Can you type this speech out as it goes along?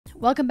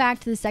Welcome back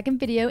to the second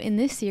video in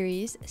this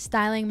series,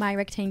 styling my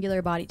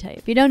rectangular body type.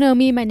 If you don't know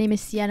me, my name is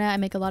Sienna. I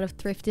make a lot of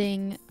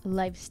thrifting,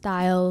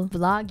 lifestyle,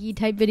 vloggy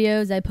type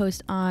videos I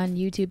post on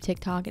YouTube,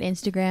 TikTok, and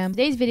Instagram.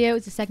 Today's video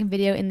is the second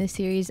video in this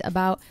series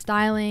about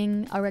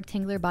styling a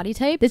rectangular body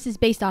type. This is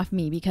based off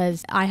me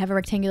because I have a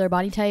rectangular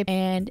body type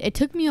and it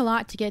took me a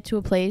lot to get to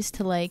a place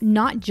to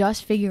not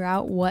just figure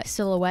out what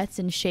silhouettes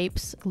and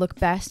shapes look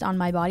best on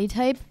my body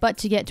type, but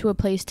to get to a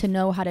place to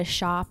know how to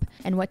shop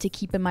and what to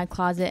keep in my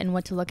closet and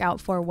what to look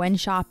out for when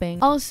shopping.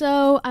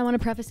 Also, I want to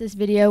preface this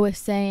video with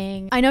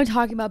saying I know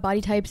talking about body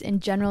types in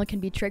general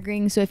can be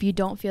triggering, so if you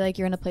don't feel like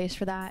you're in a place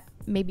for that,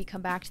 maybe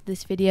come back to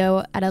this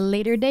video at a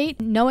later date.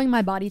 Knowing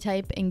my body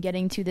type and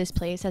getting to this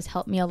place has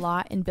helped me a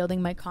lot in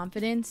building my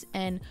confidence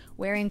and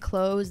wearing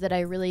clothes that I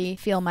really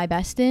feel my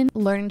best in.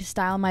 Learning to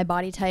style my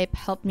body type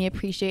helped me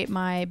appreciate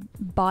my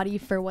body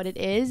for what it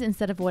is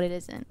instead of what it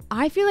isn't.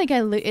 I feel like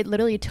it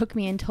literally took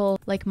me until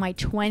my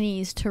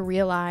 20s to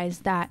realize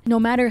that no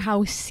matter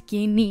how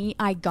skinny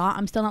I got,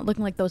 I'm still not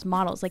looking like those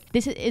models.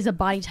 This is a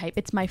body type,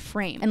 it's my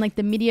frame. And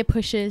the media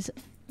pushes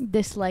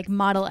this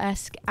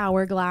model-esque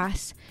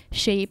hourglass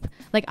shape.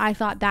 I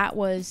thought that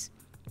was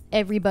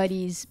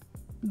everybody's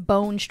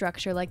bone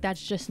structure.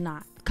 That's just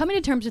not. Coming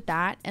to terms with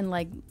that and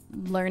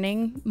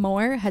learning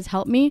more has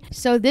helped me.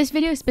 So this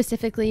video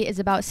specifically is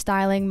about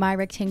styling my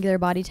rectangular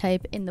body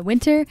type in the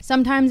winter.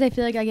 Sometimes I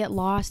feel like I get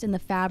lost in the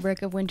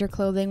fabric of winter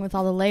clothing with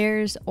all the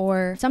layers,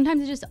 or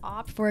sometimes I just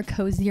opt for a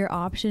cozier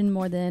option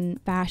more than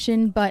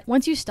fashion. But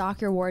once you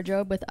stock your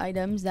wardrobe with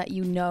items that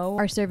you know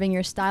are serving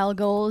your style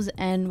goals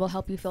and will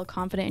help you feel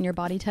confident in your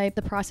body type,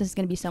 the process is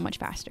going to be so much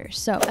faster.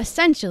 So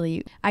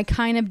essentially, I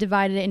kind of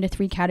divided it into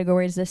 3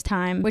 categories this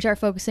time, which are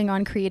focusing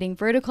on creating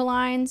vertical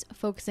lines,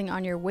 focusing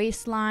on your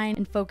waistline,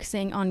 and focusing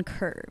on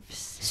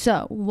curves.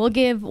 So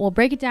we'll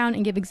break it down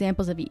and give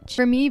examples of each.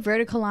 For me,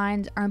 vertical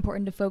lines are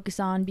important to focus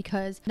on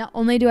because not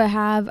only do I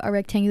have a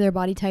rectangular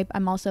body type,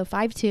 I'm also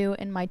 5'2"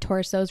 and my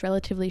torso is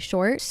relatively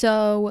short.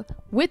 So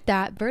with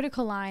that,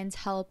 vertical lines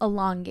help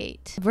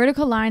elongate.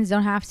 Vertical lines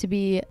don't have to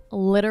be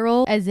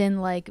literal as in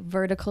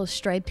vertical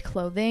striped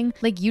clothing.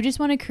 You just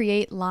want to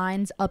create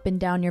lines up and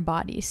down your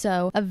body.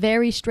 So a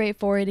very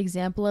straightforward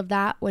example of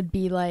that would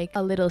be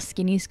a little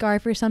skinny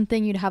scarf or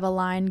something. You'd have a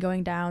line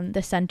going down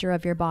the center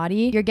of your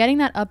body. You're getting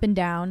that up and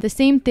down. The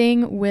same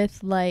thing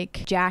with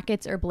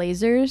jackets or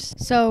blazers.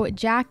 So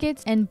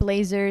jackets and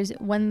blazers,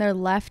 when they're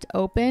left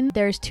open,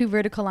 there's 2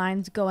 vertical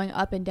lines going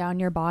up and down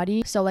your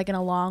body. So in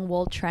a long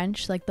wool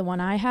trench like the one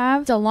I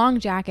have. It's a long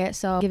jacket,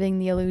 so giving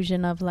the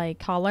illusion of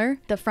collar.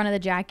 The front of the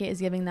jacket is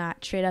giving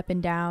that straight up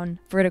and down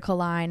vertical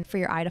line for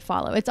your eye to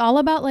follow. It's all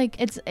about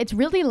it's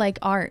really like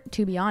art,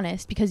 to be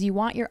honest, because you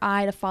want your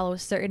eye to follow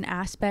certain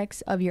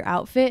aspects of your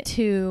outfit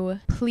to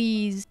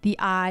please the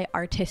eye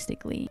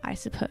artistically, I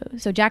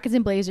suppose. So jackets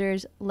and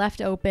blazers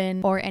left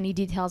open, or any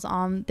details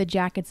on the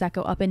jackets that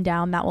go up and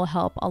down, that will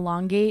help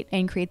elongate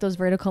and create those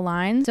vertical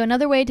lines. So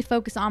another way to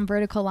focus on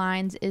vertical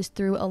lines is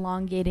through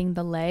elongating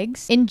the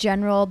legs. In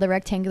general, the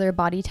rectangular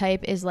body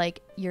type is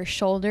your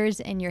shoulders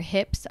and your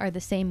hips are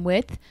the same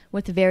width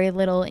with very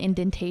little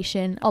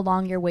indentation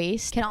along your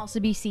waist. Can also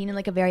be seen in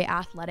a very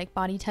athletic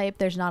body type.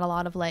 There's not a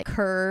lot of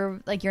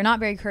curve. You're not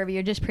very curvy,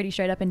 you're just pretty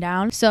straight up and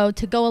down. So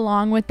to go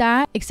along with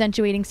that,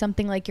 accentuating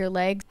something like your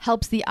legs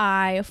helps the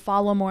eye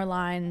follow more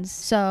lines.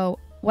 So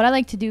what I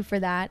like to do for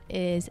that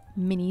is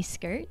mini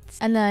skirts.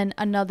 And then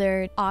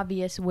another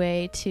obvious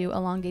way to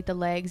elongate the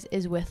legs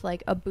is with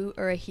a boot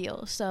or a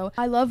heel. So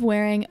I love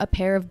wearing a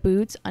pair of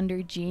boots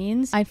under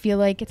jeans. I feel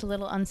like it's a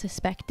little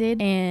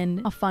unsuspected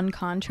and a fun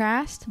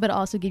contrast, but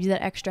also gives you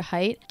that extra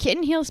height.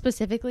 Kitten heels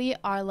specifically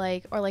are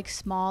or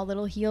small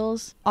little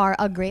heels are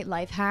a great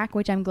life hack,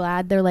 which I'm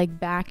glad they're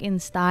back in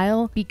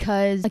style,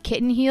 because a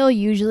kitten heel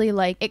usually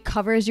it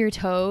covers your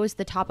toes,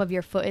 the top of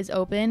your foot is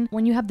open.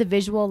 When you have the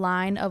visual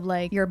line of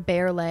your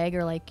bare leg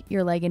or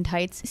your leg in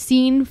tights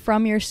seen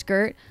from your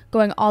skirt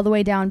going all the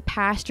way down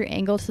past your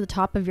ankle to the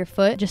top of your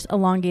foot, just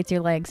elongates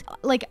your legs.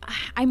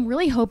 I'm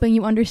really hoping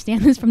you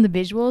understand this from the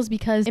visuals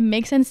because it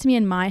makes sense to me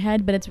in my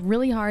head, but it's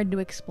really hard to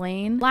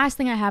explain. Last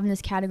thing I have in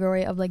this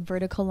category of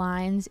vertical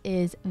lines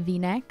is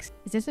V-necks.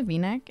 Is this a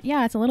V-neck?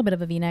 Yeah, it's a little bit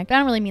of a V-neck, but I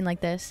don't really mean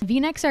this.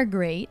 V-necks are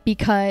great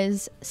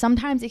because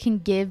sometimes it can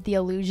give the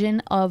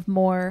illusion of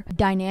more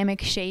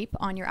dynamic shape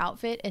on your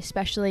outfit,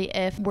 especially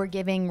if we're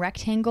giving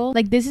rectangle.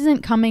 This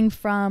isn't coming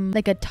from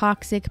a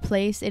toxic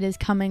place. It is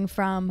coming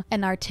from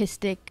an artistic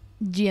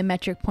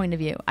geometric point of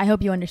view. I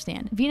hope you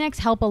understand. V-necks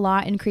help a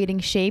lot in creating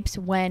shapes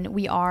when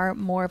we are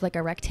more of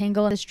a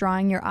rectangle. It's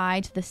drawing your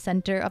eye to the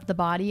center of the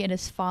body. It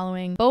is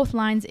following both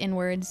lines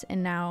inwards,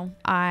 and now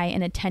eye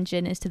and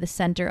attention is to the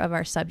center of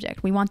our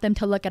subject. We want them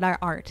to look at our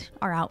art,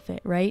 our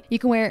outfit, right? You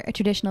can wear a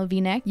traditional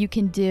V-neck. You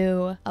can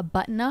do a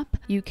button-up.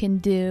 You can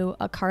do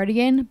a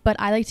cardigan, but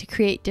I like to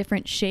create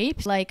different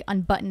shapes, like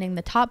unbuttoning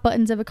the top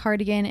buttons of a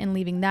cardigan and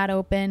leaving that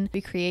open.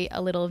 We create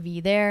a little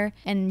V there,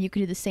 and you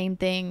can do the same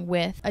thing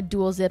with a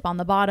dual zip on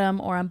the bottom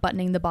or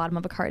unbuttoning the bottom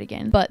of a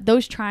cardigan. But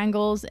those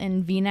triangles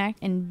and V-neck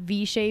and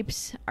V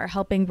shapes are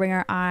helping bring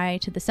our eye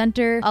to the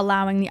center,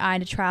 allowing the eye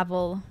to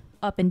travel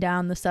up and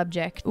down the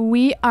subject.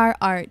 We are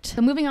art.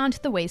 So moving on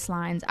to the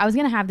waistlines. I was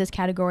gonna have this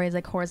category as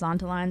like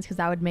horizontal lines because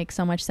that would make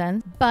so much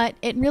sense, but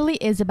it really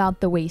is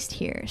about the waist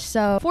here.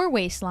 So for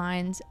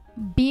waistlines,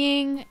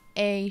 being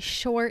a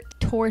short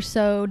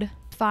torsoed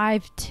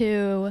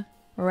 5'2"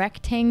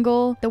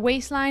 rectangle, the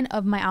waistline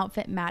of my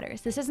outfit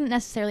matters. This doesn't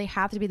necessarily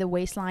have to be the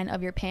waistline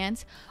of your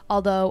pants,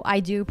 although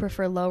I do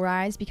prefer low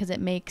rise because it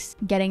makes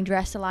getting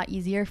dressed a lot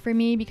easier for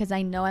me, because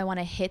I know I want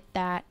to hit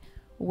that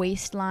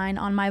waistline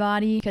on my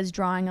body, because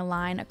drawing a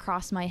line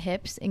across my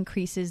hips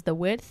increases the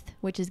width,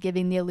 which is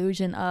giving the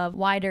illusion of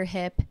wider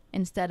hip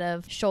instead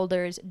of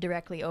shoulders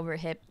directly over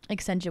hip,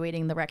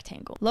 accentuating the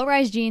rectangle.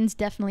 Low-rise jeans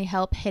definitely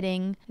help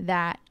hitting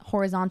that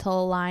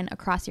horizontal line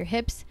across your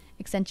hips,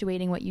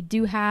 accentuating what you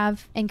do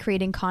have and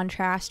creating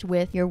contrast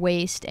with your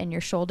waist and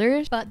your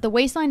shoulders. But the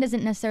waistline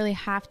doesn't necessarily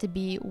have to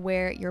be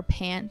where your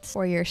pants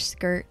or your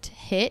skirt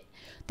hit.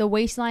 The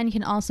waistline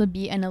can also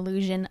be an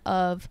illusion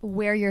of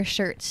where your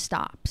shirt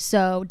stops.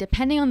 So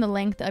depending on the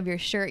length of your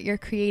shirt, you're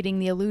creating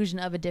the illusion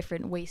of a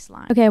different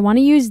waistline. Okay, I want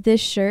to use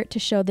this shirt to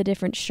show the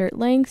different shirt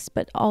lengths,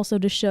 but also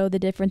to show the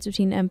difference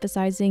between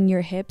emphasizing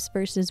your hips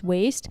versus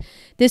waist.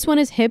 This one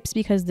is hips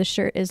because the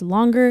shirt is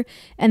longer,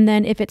 and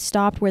then if it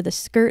stopped where the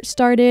skirt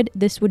started,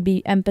 this would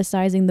be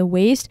emphasizing the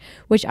waist,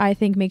 which I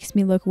think makes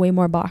me look way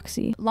more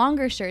boxy.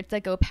 Longer shirts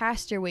that go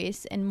past your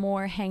waist and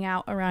more hang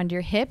out around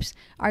your hips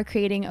are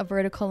creating a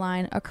vertical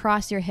line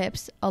across your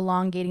hips,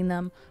 elongating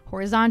them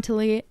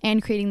horizontally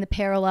and creating the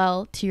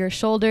parallel to your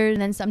shoulders.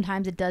 And then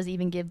sometimes it does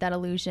even give that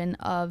illusion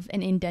of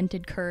an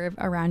indented curve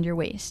around your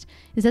waist.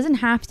 This doesn't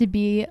have to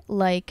be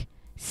like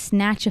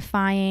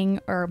snatchifying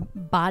or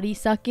body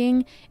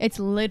sucking. It's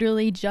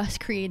literally just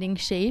creating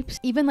shapes.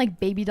 Even like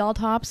baby doll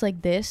tops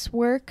like this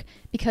work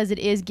because it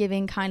is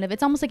giving kind of,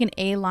 it's almost like an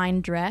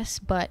A-line dress,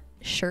 but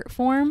shirt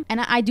form. And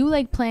I do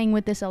like playing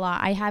with this a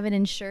lot. I have it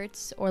in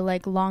shirts or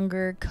like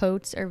longer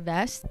coats or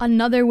vests.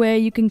 Another way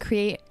you can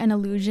create an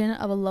illusion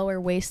of a lower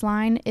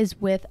waistline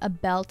is with a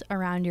belt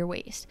around your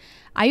waist.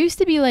 I used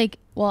to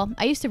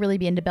really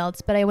be into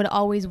belts, but I would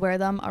always wear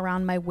them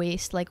around my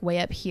waist, like way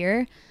up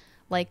here,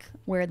 like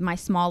where my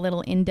small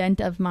little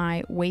indent of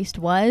my waist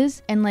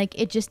was, and like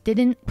it just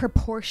didn't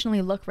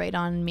proportionally look right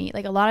on me.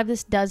 Like a lot of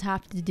this does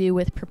have to do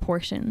with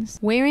proportions.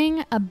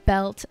 Wearing a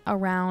belt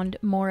around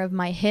more of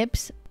my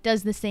hips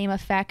does the same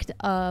effect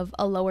of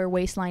a lower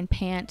waistline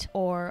pant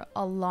or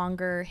a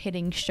longer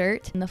hitting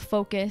shirt, and the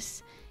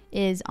focus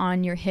is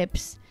on your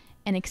hips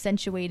and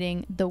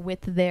accentuating the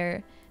width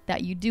there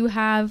that you do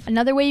have.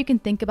 Another way you can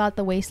think about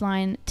the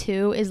waistline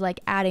too is like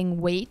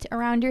adding weight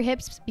around your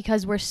hips,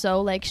 because we're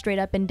so like straight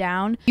up and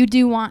down. You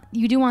do want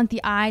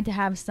the eye to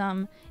have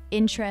some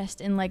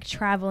interest in like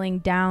traveling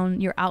down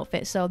your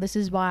outfit. So this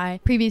is why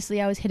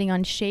previously I was hitting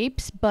on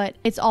shapes, but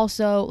it's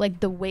also like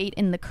the weight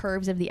and the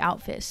curves of the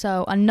outfit.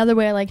 So another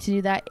way I like to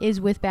do that is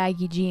with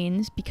baggy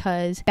jeans,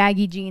 because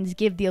baggy jeans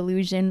give the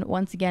illusion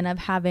once again of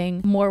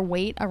having more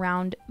weight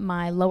around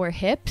my lower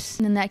hips,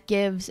 and then that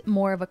gives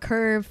more of a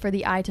curve for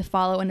the eye to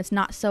follow. And it's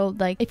not so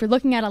like, if you're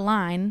looking at a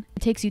line, it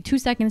takes you 2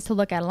 seconds to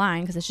look at a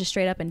line because it's just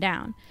straight up and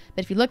down.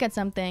 But if you look at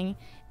something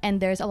and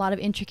there's a lot of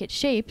intricate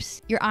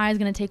shapes, your eye is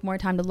going to take more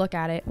time to look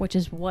at it, which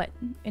is what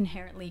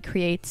inherently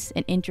creates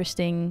an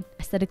interesting,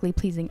 aesthetically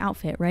pleasing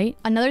outfit, right?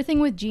 Another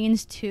thing with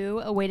jeans too,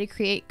 a way to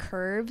create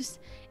curves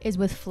is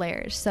with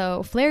flares.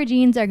 So flare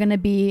jeans are going to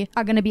be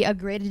a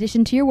great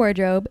addition to your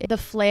wardrobe. The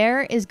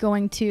flare is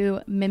going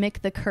to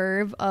mimic the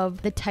curve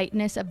of the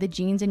tightness of the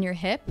jeans in your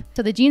hip.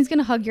 So the jean's going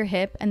to hug your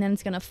hip and then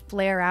it's going to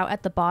flare out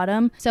at the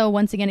bottom. So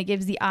once again, it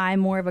gives the eye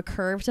more of a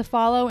curve to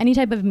follow. Any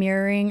type of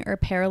mirroring or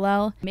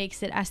parallel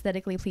makes it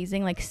aesthetically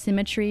pleasing. Like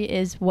symmetry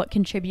is what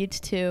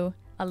contributes to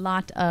a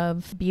lot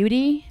of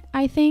beauty,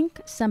 I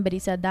think. Somebody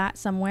said that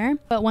somewhere.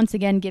 But once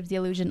again, gives the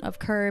illusion of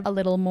curve, a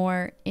little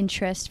more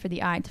interest for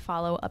the eye to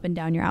follow up and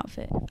down your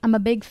outfit. I'm a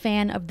big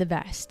fan of the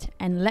vest,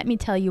 and let me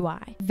tell you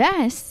why.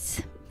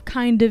 Vests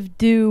kind of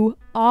do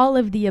all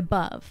of the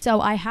above.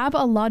 So I have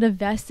a lot of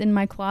vests in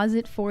my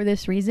closet for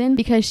this reason,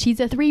 because she's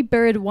a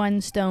 3-bird,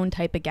 1-stone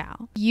type of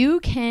gal. You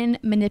can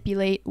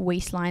manipulate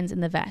waistlines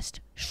in the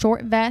vest.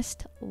 Short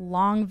vest,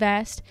 long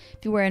vest.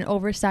 If you wear an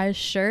oversized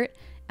shirt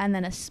and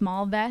then a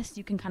small vest,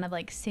 you can kind of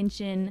like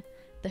cinch in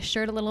the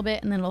shirt a little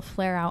bit and then it'll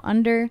flare out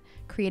under,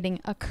 creating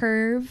a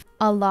curve.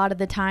 A lot of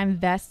the time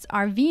vests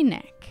are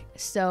V-neck.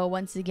 So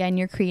once again,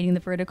 you're creating the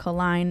vertical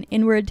line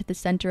inward to the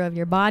center of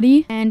your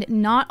body. And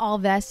not all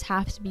vests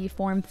have to be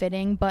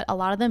form-fitting, but a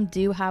lot of them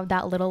do have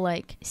that little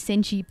like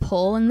cinchy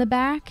pull in the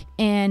back.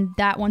 And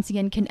that once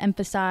again can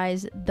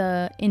emphasize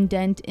the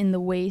indent in the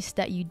waist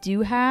that you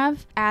do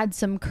have. Add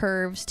some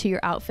curves to your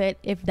outfit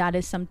if that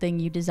is something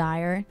you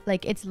desire.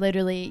 Like it's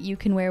literally, you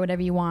can wear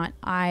whatever you want.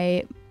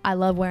 I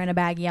love wearing a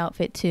baggy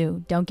outfit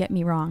too, don't get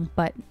me wrong,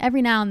 but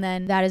every now and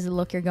then that is the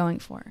look you're going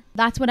for.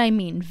 That's what I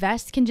mean.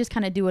 Vests can just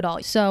kind of do it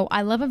all. So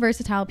I love a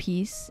versatile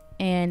piece,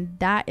 and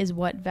that is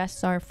what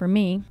vests are for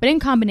me. But in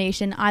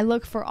combination, I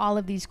look for all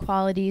of these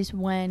qualities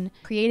when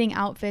creating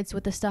outfits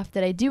with the stuff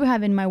that I do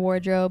have in my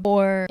wardrobe,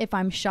 or if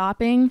I'm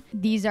shopping.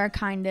 These are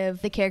kind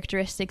of the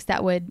characteristics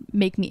that would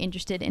make me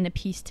interested in a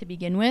piece to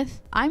begin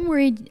with. I'm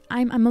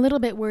a little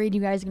bit worried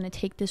you guys are going to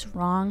take this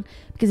wrong,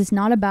 because it's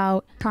not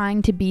about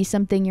trying to be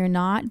something you're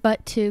not,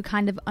 but to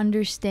kind of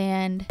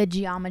understand the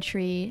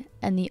geometry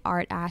and the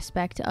art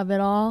aspect of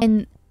it all.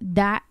 And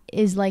that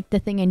is like the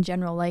thing in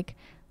general, like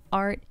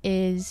art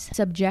is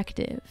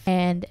subjective,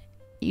 and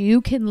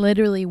you can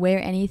literally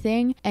wear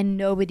anything and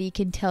nobody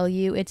can tell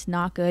you it's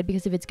not good,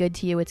 because if it's good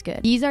to you, it's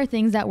good. These are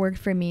things that worked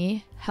for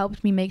me,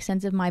 helped me make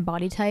sense of my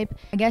body type.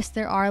 I guess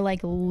there are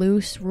like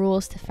loose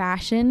rules to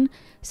fashion,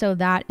 so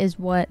that is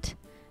what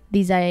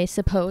these, I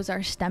suppose,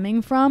 are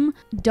stemming from.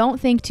 Don't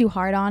think too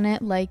hard on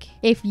it. Like,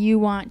 if you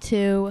want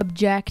to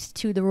object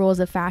to the rules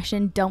of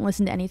fashion, don't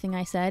listen to anything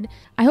I said.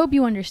 I hope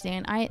you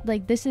understand.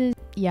 This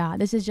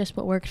is just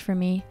what worked for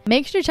me.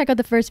 Make sure to check out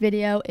the first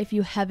video if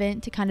you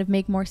haven't, to kind of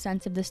make more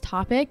sense of this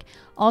topic.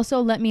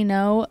 Also, let me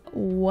know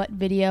what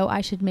video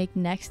I should make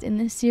next in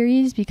this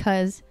series,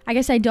 because I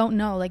guess I don't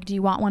know. Like, do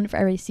you want one for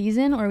every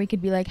season? Or we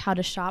could be like how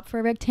to shop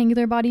for a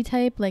rectangular body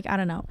type. Like, I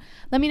don't know.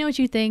 Let me know what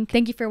you think.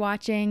 Thank you for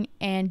watching,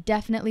 and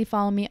definitely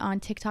follow me on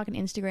TikTok and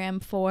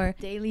Instagram for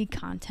daily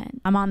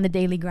content. I'm on the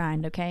daily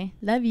grind, okay?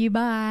 Love you.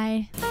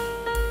 Bye.